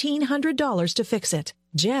 $1,900 to fix it."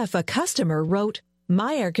 Jeff, a customer, wrote,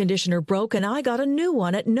 "My air conditioner broke and I got a new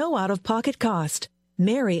one at no out-of-pocket cost."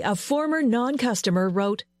 Mary, a former non-customer,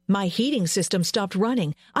 wrote, "My heating system stopped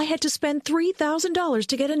running. I had to spend $3,000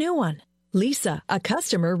 to get a new one." Lisa, a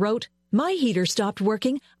customer, wrote, My heater stopped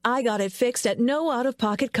working. I got it fixed at no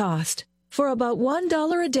out-of-pocket cost. For about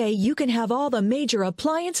 $1 a day, you can have all the major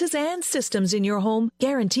appliances and systems in your home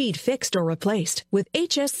guaranteed fixed or replaced with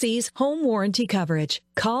HSC's home warranty coverage.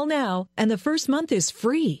 Call now, and the first month is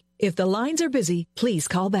free. If the lines are busy, please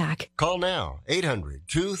call back. Call now,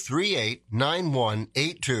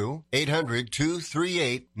 800-238-9182,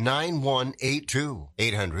 800-238-9182,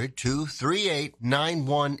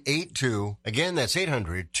 800-238-9182. Again, that's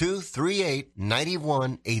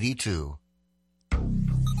 800-238-9182.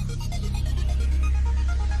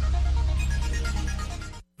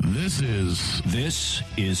 This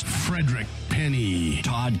is Frederick Penny,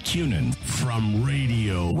 Todd Cunin from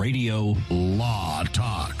Radio Law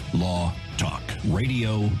Talk.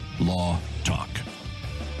 Radio Law Talk.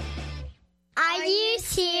 Are you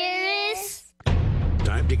serious?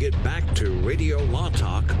 Time to get back to Radio Law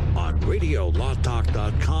Talk on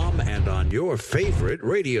RadioLawTalk.com and on your favorite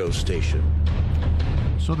radio station.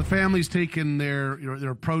 So the family's taken their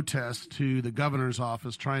protest to the governor's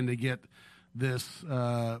office, trying to get this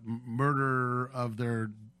murder of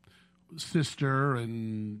their sister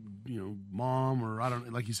and mom, or I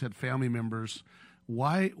don't, like you said, family members.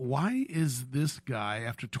 Why is this guy,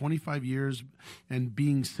 after 25 years and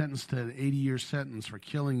being sentenced to an 80-year sentence for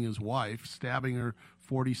killing his wife, stabbing her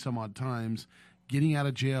 40 some odd times, getting out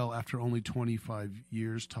of jail after only 25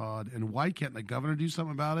 years, Todd? And why can't the governor do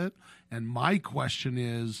something about it? And my question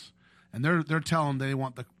is, and they're telling they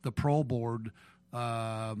want the parole board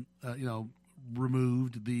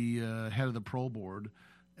removed, the head of the parole board.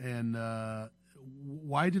 And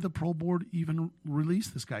why did the parole board even release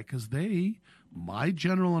this guy? Because my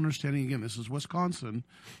general understanding, again, this is Wisconsin,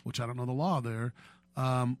 which I don't know the law there.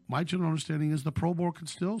 My general understanding is the parole board can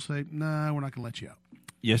still say, nah, we're not going to let you out.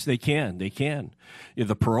 Yes, they can. They can.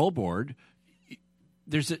 The parole board,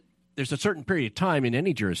 there's a certain period of time in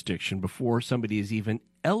any jurisdiction before somebody is even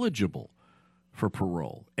eligible for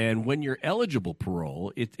parole. And when you're eligible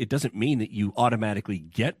parole, it doesn't mean that you automatically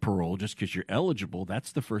get parole just because you're eligible.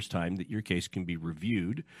 That's the first time that your case can be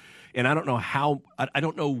reviewed. And I don't know I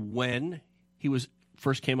don't know when he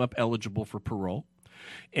first came up eligible for parole.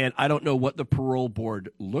 And I don't know what the parole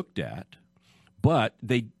board looked at, but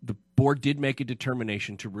the board did make a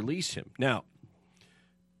determination to release him. Now,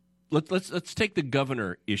 let's take the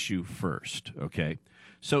governor issue first, okay?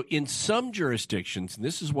 So in some jurisdictions, and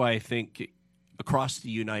this is why I think across the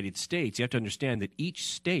United States, you have to understand that each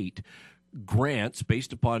state grants,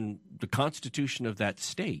 based upon the constitution of that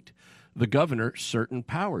state, the governor certain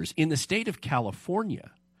powers. In the state of California,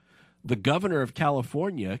 the governor of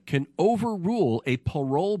California can overrule a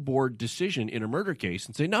parole board decision in a murder case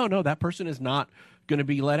and say, no, that person is not going to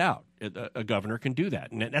be let out. A governor can do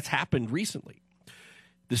that, and that's happened recently.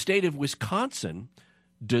 The state of Wisconsin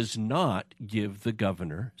does not give the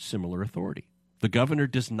governor similar authority. The governor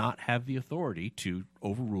does not have the authority to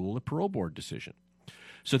overrule a parole board decision.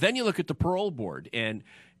 So then you look at the parole board, and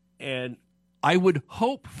I would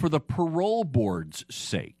hope for the parole board's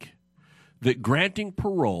sake that granting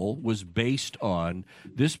parole was based on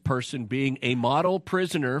this person being a model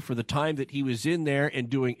prisoner for the time that he was in there and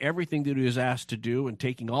doing everything that he was asked to do and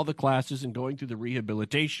taking all the classes and going through the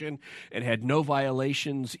rehabilitation and had no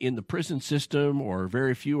violations in the prison system, or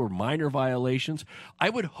very few or minor violations. I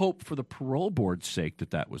would hope for the parole board's sake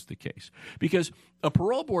that was the case, because a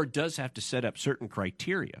parole board does have to set up certain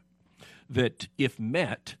criteria that, if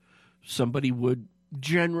met, somebody would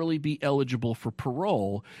generally be eligible for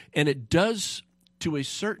parole, and it does, to a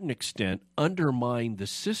certain extent, undermine the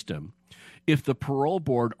system if the parole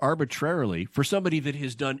board arbitrarily, for somebody that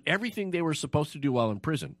has done everything they were supposed to do while in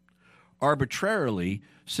prison, arbitrarily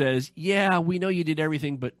says, yeah, we know you did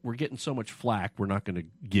everything, but we're getting so much flack, we're not going to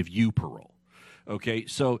give you parole. Okay,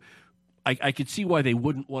 so I could see why they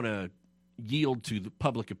wouldn't want to yield to the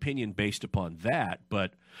public opinion based upon that,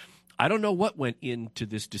 but I don't know what went into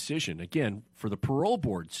this decision. Again, for the parole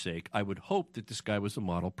board's sake, I would hope that this guy was a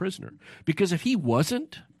model prisoner. Because if he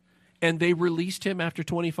wasn't, and they released him after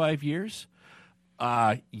 25 years,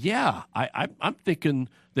 I'm thinking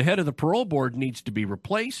the head of the parole board needs to be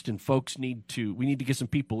replaced, and we need to get some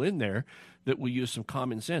people in there that will use some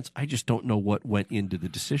common sense. I just don't know what went into the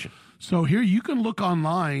decision. So here you can look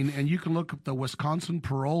online, and you can look up the Wisconsin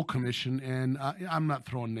Parole Commission, and I'm not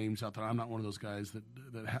throwing names out there. I'm not one of those guys that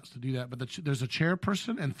has to do that. But there's a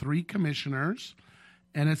chairperson and 3 commissioners,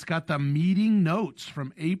 and it's got the meeting notes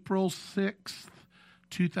from April 6th,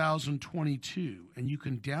 2022. And you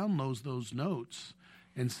can download those notes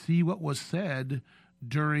and see what was said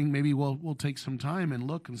during, maybe we'll take some time and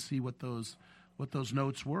look and see what those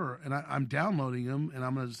notes were. And I'm downloading them, and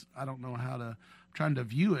I'm trying to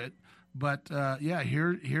view it. But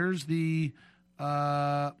here's the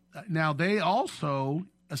now they also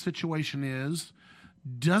a situation is,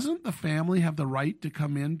 doesn't the family have the right to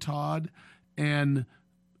come in, Todd, and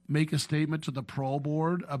make a statement to the parole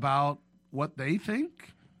board about what they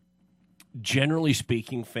think? Generally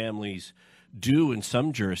speaking, families do in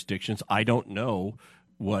some jurisdictions. I don't know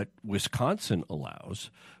what Wisconsin allows,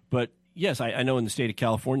 but yes, I know in the state of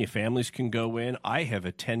California, families can go in. I have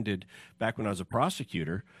attended, back when I was a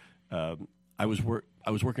prosecutor, I was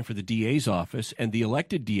working for the DA's office, and the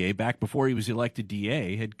elected DA, back before he was elected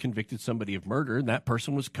DA, had convicted somebody of murder, and that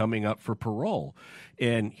person was coming up for parole.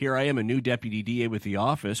 And here I am, a new deputy DA with the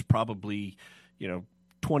office, probably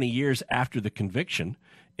 20 years after the conviction,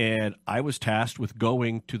 and I was tasked with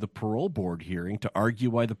going to the parole board hearing to argue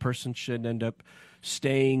why the person should end up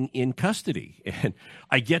staying in custody. And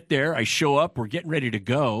I get there, I show up, we're getting ready to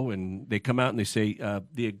go, and they come out and they say,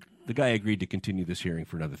 the guy agreed to continue this hearing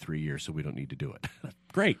for another 3 years, so we don't need to do it.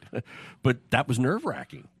 Great. But that was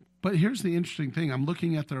nerve-wracking. But here's the interesting thing. I'm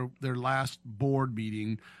looking at their last board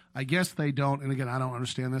meeting. I guess they don't, and again, I don't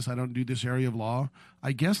understand this. I don't do this area of law.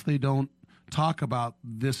 I guess they don't talk about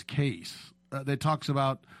this case. They talks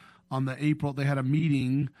about on the April, they had a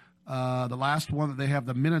meeting, the last one that they have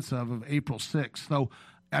the minutes of April 6th. So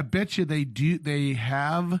I bet you they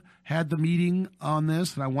have had the meeting on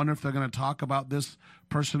this, and I wonder if they're going to talk about this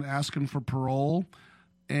person asking for parole,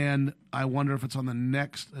 and I wonder if it's on the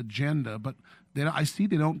next agenda. But I see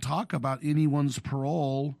they don't talk about anyone's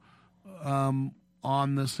parole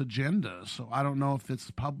on this agenda, so I don't know if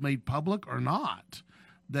it's made public or not,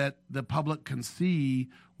 that the public can see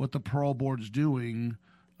what the parole board's doing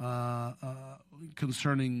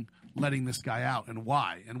concerning letting this guy out and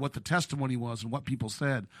why, and what the testimony was and what people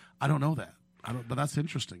said. I don't know that. But that's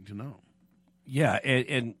interesting to know. Yeah,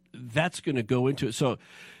 and that's going to go into it. So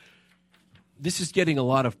this is getting a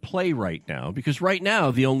lot of play right now, because right now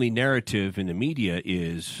the only narrative in the media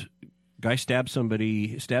is guy stabbed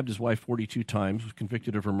his wife 42 times, was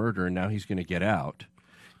convicted of her murder, and now he's going to get out.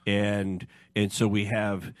 And so we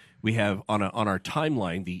have on our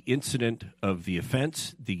timeline the incident of the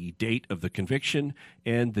offense, the date of the conviction,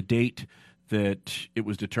 and the date that it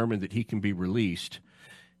was determined that he can be released.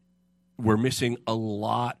 We're missing a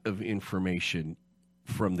lot of information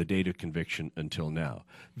from the date of conviction until now.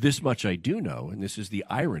 This much I do know, and this is the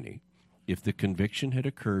irony. If the conviction had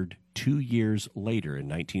occurred 2 years later in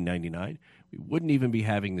 1999, we wouldn't even be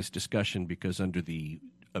having this discussion, because under the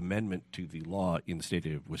amendment to the law in the state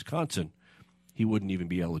of Wisconsin, he wouldn't even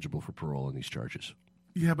be eligible for parole on these charges.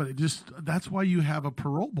 Yeah, but that's why you have a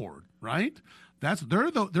parole board, right?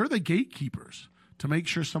 They're the gatekeepers to make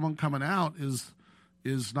sure someone coming out is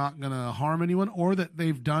not going to harm anyone, or that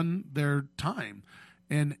they've done their time.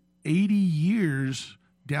 And 80 years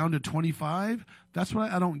down to 25, that's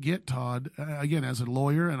what I don't get, Todd. Again, as a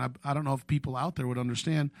lawyer, and I don't know if people out there would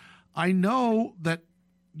understand. I know that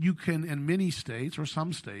you can, in many states, or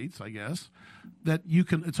some states, I guess, that you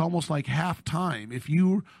can, it's almost like half time. If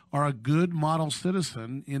you are a good model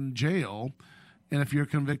citizen in jail, and if you're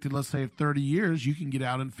convicted, let's say, of 30 years, you can get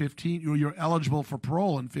out in 15, you're eligible for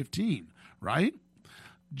parole in 15, right?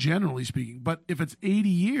 Generally speaking. But if it's 80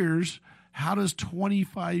 years, how does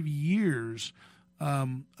 25 years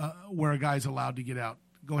where a guy's allowed to get out?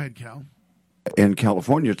 Go ahead, Cal. In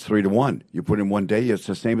California, it's 3 to 1. You put in 1 day, it's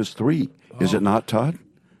the same as 3. Is it not, Todd?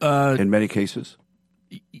 In many cases,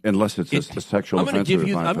 unless it's a sexual offense. I'm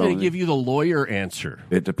going to give you the lawyer answer.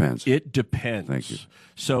 It depends. It depends. Thank you.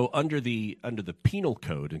 So under the penal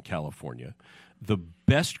code in California, the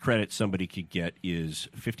best credit somebody could get is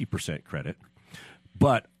 50% credit.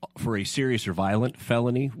 But for a serious or violent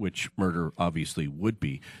felony, which murder obviously would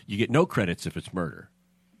be, you get no credits if it's murder.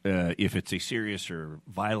 If it's a serious or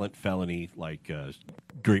violent felony, like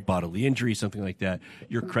great bodily injury, something like that,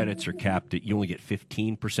 your credits are capped at, you only get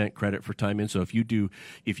 15% credit for time in. So if you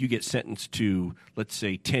get sentenced to, let's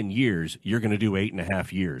say, 10 years, you're going to do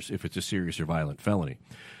 8.5 years if it's a serious or violent felony.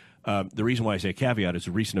 The reason why I say caveat is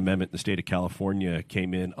a recent amendment in the state of California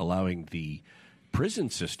came in allowing the prison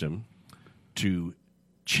system to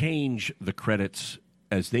change the credits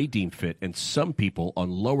as they deem fit, and some people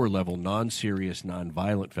on lower level, non-serious,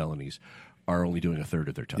 non-violent felonies are only doing a third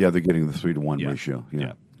of their time. Yeah, they're getting the 3 to 1 ratio.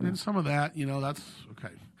 Yeah. And some of that, that's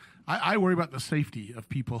okay. I worry about the safety of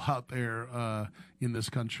people out there in this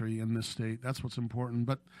country, in this state. That's what's important.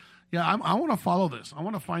 But yeah, I want to follow this. I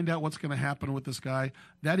want to find out what's going to happen with this guy.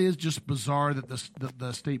 That is just bizarre that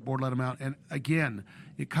the state board let him out. And again,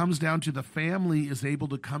 it comes down to the family is able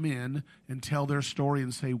to come in and tell their story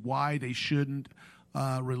and say why they shouldn't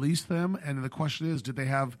release them. And the question is, did they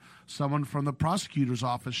have someone from the prosecutor's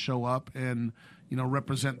office show up and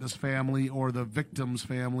represent this family or the victim's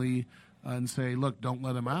family and say, look, don't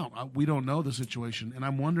let him out. We don't know the situation. And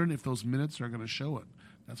I'm wondering if those minutes are going to show it.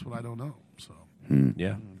 That's what I don't know. So,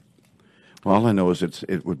 Yeah. Well, all I know is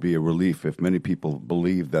it would be a relief if many people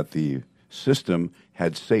believe that the system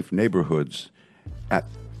had safe neighborhoods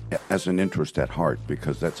as an interest at heart,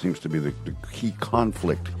 because that seems to be the key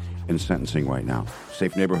conflict in sentencing right now.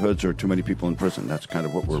 Safe neighborhoods or too many people in prison. That's kind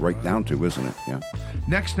of what we're right down to, isn't it? Yeah.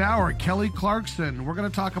 Next hour, Kelly Clarkson. We're going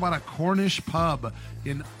to talk about a Cornish pub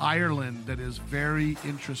in Ireland that is very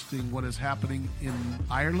interesting, what is happening in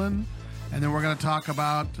Ireland. And then we're going to talk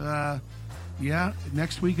about,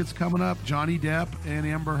 next week it's coming up, Johnny Depp and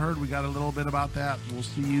Amber Heard. We got a little bit about that. We'll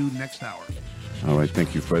see you next hour. All right.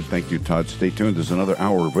 Thank you, Fred. Thank you, Todd. Stay tuned. There's another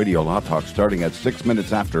hour of Radio Law Talk starting at 6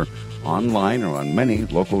 minutes after, online or on many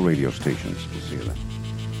local radio stations. We'll see you then.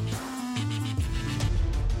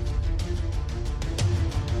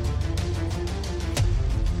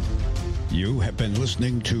 You have been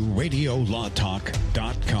listening to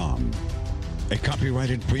RadioLawTalk.com, a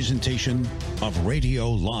copyrighted presentation of Radio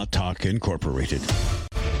Law Talk Incorporated.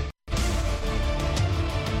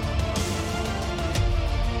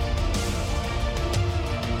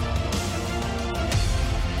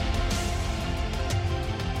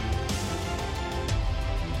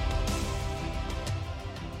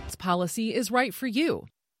 Policy is right for you.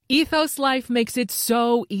 Ethos Life makes it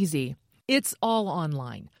so easy. It's all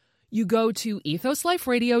online. You go to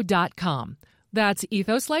ethosliferadio.com. That's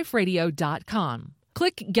ethosliferadio.com.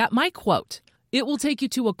 Click Get My Quote. It will take you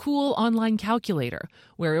to a cool online calculator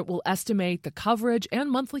where it will estimate the coverage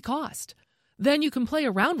and monthly cost. Then you can play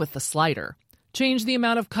around with the slider. Change the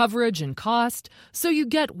amount of coverage and cost so you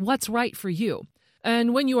get what's right for you.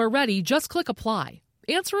 And when you are ready, just click Apply.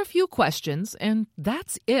 Answer a few questions, and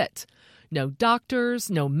that's it. No doctors,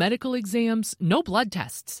 no medical exams, no blood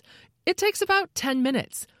tests. It takes about 10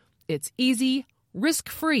 minutes. It's easy,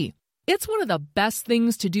 risk-free. It's one of the best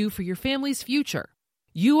things to do for your family's future.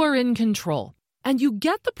 You are in control, and you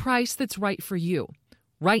get the price that's right for you.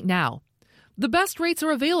 Right now. The best rates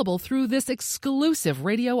are available through this exclusive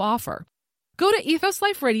radio offer. Go to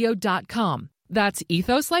ethosliferadio.com. That's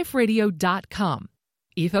ethosliferadio.com.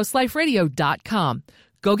 ethosliferadio.com.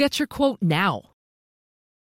 Go get your quote now.